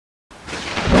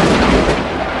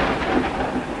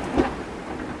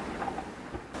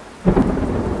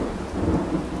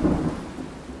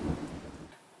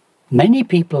Many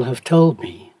people have told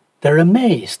me they're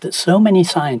amazed that so many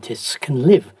scientists can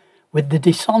live with the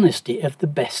dishonesty of the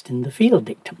best in the field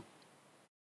dictum.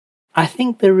 I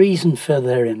think the reason for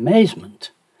their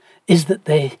amazement is that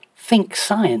they think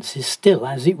science is still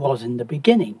as it was in the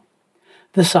beginning,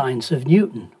 the science of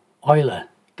Newton, Euler,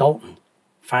 Dalton,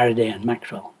 Faraday and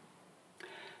Maxwell.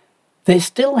 They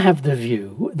still have the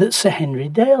view that Sir Henry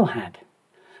Dale had,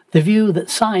 the view that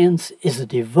science is a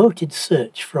devoted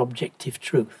search for objective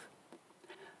truth.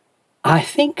 I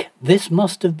think this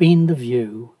must have been the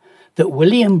view that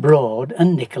William Broad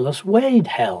and Nicholas Wade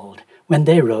held when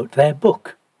they wrote their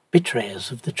book,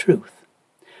 Betrayers of the Truth,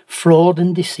 Fraud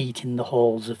and Deceit in the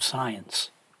Halls of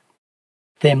Science.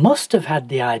 They must have had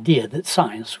the idea that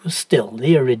science was still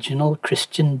the original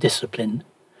Christian discipline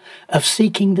of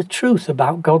seeking the truth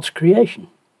about God's creation.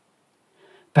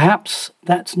 Perhaps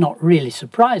that's not really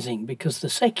surprising because the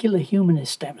secular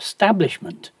humanist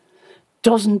establishment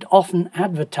doesn't often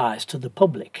advertise to the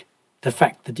public the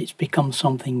fact that it's become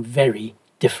something very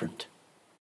different.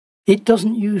 It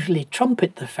doesn't usually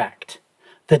trumpet the fact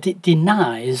that it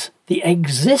denies the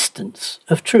existence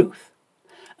of truth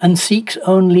and seeks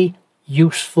only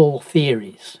useful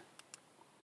theories.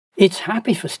 It's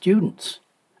happy for students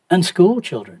and school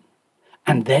children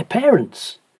and their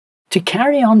parents to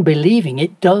carry on believing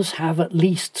it does have at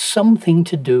least something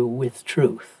to do with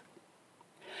truth.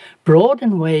 Broad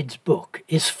and Wade's book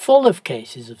is full of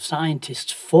cases of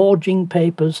scientists forging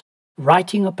papers,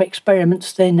 writing up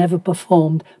experiments they never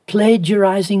performed,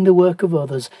 plagiarizing the work of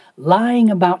others, lying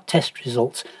about test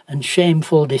results, and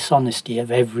shameful dishonesty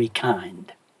of every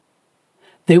kind.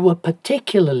 They were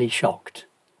particularly shocked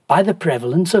by the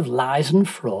prevalence of lies and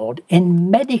fraud in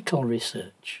medical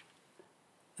research.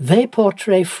 They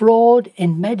portray fraud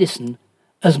in medicine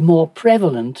as more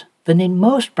prevalent than in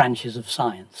most branches of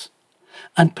science,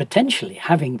 and potentially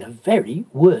having the very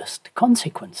worst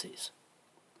consequences.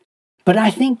 But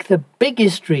I think the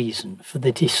biggest reason for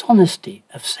the dishonesty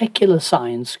of secular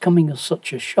science coming as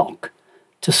such a shock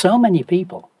to so many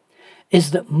people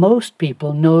is that most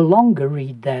people no longer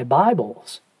read their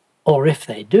Bibles, or if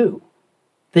they do,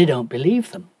 they don't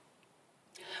believe them.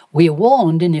 We are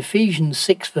warned in Ephesians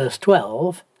 6 verse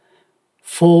 12,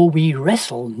 "For we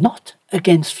wrestle not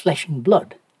against flesh and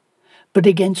blood, but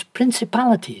against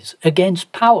principalities,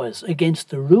 against powers, against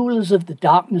the rulers of the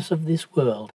darkness of this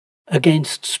world,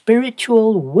 against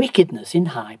spiritual wickedness in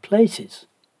high places."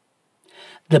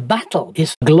 The battle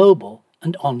is global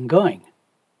and ongoing.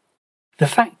 The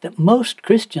fact that most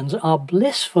Christians are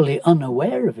blissfully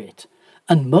unaware of it,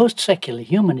 and most secular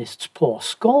humanists pour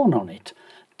scorn on it,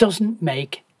 doesn't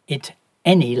make it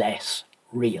any less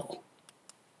real.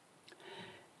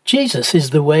 Jesus is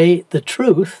the way, the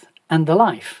truth, and the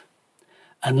life.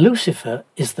 And Lucifer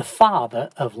is the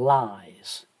father of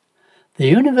lies. The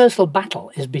universal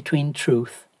battle is between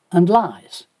truth and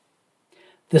lies.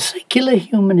 The secular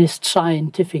humanist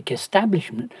scientific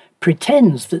establishment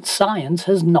pretends that science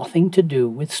has nothing to do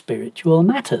with spiritual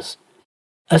matters,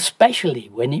 especially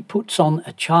when it puts on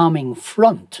a charming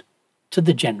front to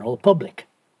the general public.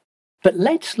 But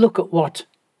let's look at what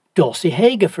Dorsey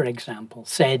Hager, for example,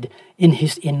 said in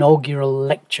his inaugural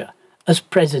lecture as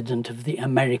president of the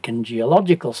American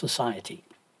Geological Society.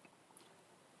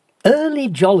 Early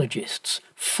geologists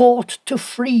fought to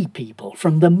free people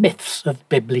from the myths of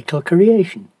biblical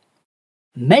creation.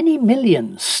 Many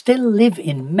millions still live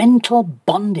in mental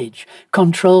bondage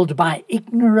controlled by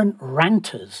ignorant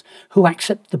ranters who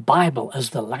accept the Bible as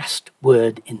the last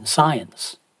word in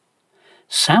science.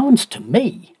 Sounds to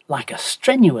me like a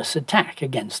strenuous attack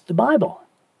against the Bible.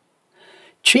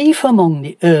 Chief among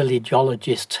the early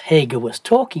geologists Hager was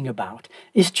talking about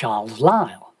is Charles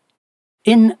Lyell.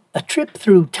 In A Trip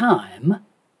Through Time,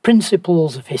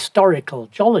 Principles of Historical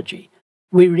Geology,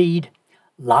 we read,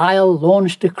 Lyell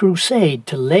launched a crusade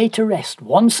to lay to rest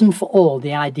once and for all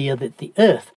the idea that the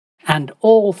earth and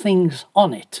all things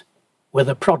on it were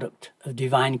the product of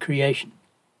divine creation.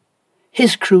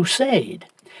 His crusade,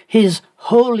 his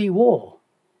holy war,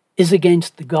 is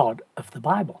against the God of the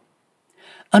Bible.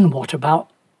 And what about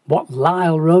what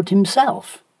Lyell wrote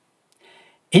himself?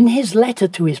 In his letter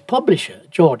to his publisher,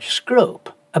 George Scrope,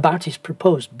 about his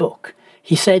proposed book,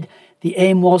 he said the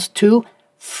aim was to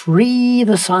free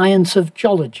the science of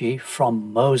geology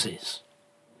from Moses.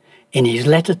 In his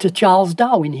letter to Charles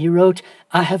Darwin, he wrote,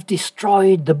 "I have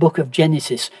destroyed the book of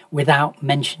Genesis without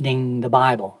mentioning the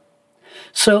Bible."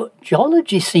 So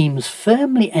geology seems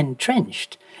firmly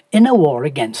entrenched in a war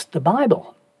against the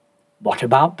Bible. What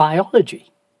about biology?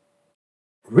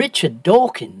 Richard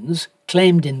Dawkins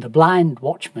claimed in The Blind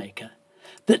Watchmaker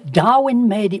that Darwin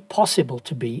made it possible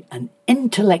to be an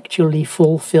intellectually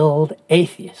fulfilled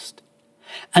atheist.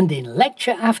 And in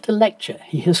lecture after lecture,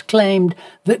 he has claimed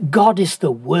that God is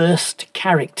the worst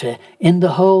character in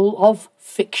the whole of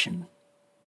fiction.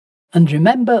 And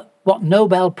remember what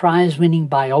Nobel Prize-winning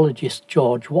biologist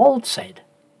George Wald said.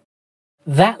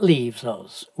 That leaves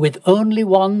us with only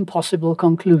one possible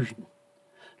conclusion,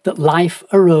 that life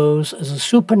arose as a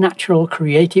supernatural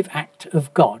creative act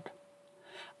of God.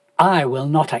 I will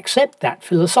not accept that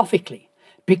philosophically,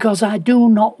 because I do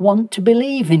not want to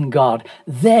believe in God.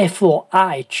 Therefore,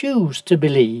 I choose to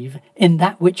believe in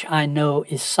that which I know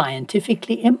is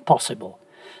scientifically impossible,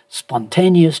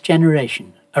 spontaneous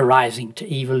generation arising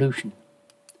to evolution.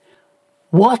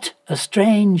 What a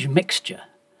strange mixture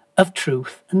of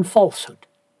truth and falsehood.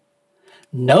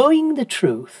 Knowing the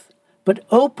truth, but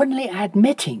openly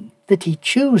admitting that he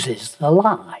chooses the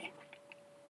lie.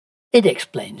 It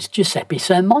explains Giuseppe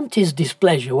Sermonti's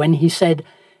displeasure when he said,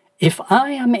 "If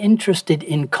I am interested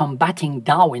in combating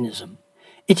Darwinism,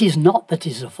 it is not that it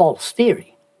is a false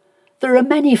theory. There are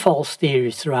many false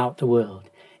theories throughout the world.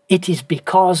 It is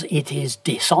because it is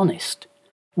dishonest.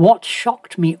 What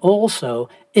shocked me also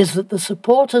is that the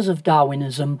supporters of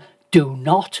Darwinism do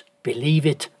not believe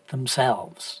it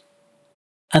themselves."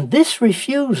 And this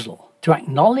refusal to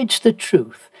acknowledge the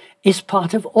truth is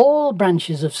part of all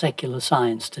branches of secular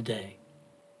science today.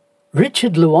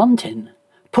 Richard Lewontin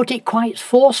put it quite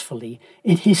forcefully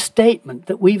in his statement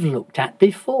that we've looked at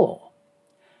before.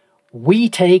 We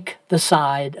take the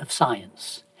side of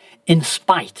science, in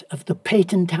spite of the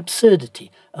patent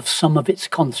absurdity of some of its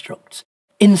constructs,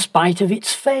 in spite of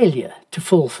its failure to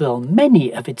fulfill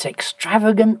many of its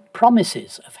extravagant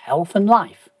promises of health and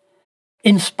life,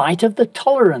 in spite of the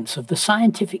tolerance of the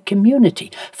scientific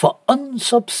community for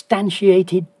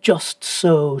unsubstantiated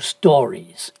just-so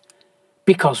stories,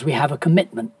 because we have a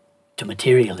commitment to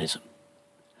materialism.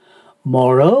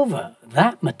 Moreover,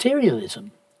 that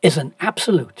materialism is an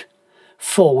absolute,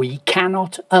 for we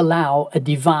cannot allow a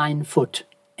divine foot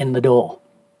in the door.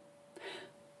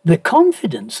 The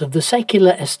confidence of the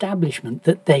secular establishment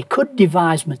that they could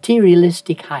devise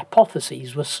materialistic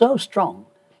hypotheses was so strong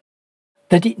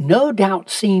that it no doubt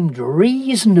seemed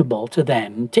reasonable to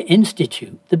them to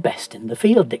institute the best in the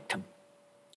field dictum.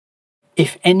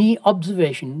 If any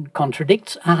observation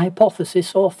contradicts a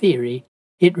hypothesis or theory,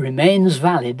 it remains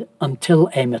valid until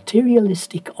a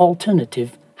materialistic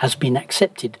alternative has been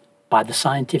accepted by the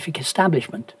scientific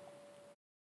establishment.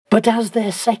 But as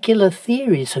their secular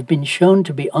theories have been shown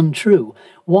to be untrue,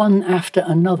 one after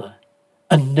another,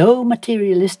 and no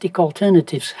materialistic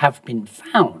alternatives have been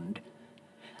found,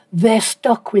 they're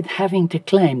stuck with having to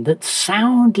claim that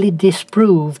soundly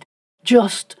disproved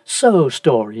just-so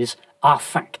stories are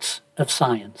facts of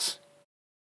science.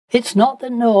 It's not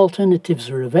that no alternatives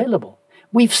are available.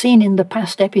 We've seen in the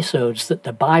past episodes that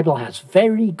the Bible has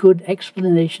very good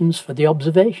explanations for the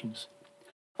observations.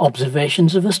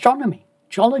 Observations of astronomy,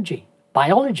 geology,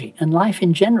 biology, and life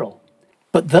in general.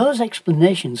 But those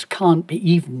explanations can't be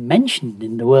even mentioned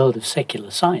in the world of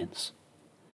secular science,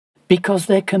 because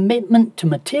their commitment to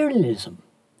materialism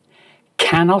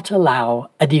cannot allow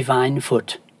a divine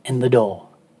foot in the door.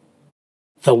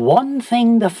 The one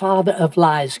thing the father of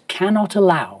lies cannot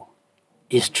allow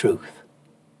is truth.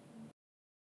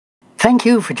 Thank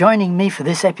you for joining me for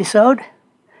this episode.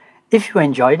 If you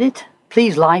enjoyed it,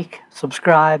 please like,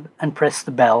 subscribe, and press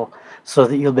the bell so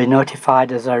that you'll be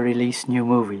notified as I release new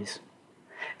movies.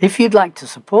 If you'd like to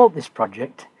support this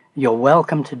project, you're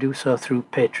welcome to do so through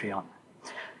Patreon.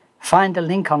 Find a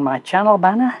link on my channel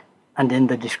banner and in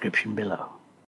the description below.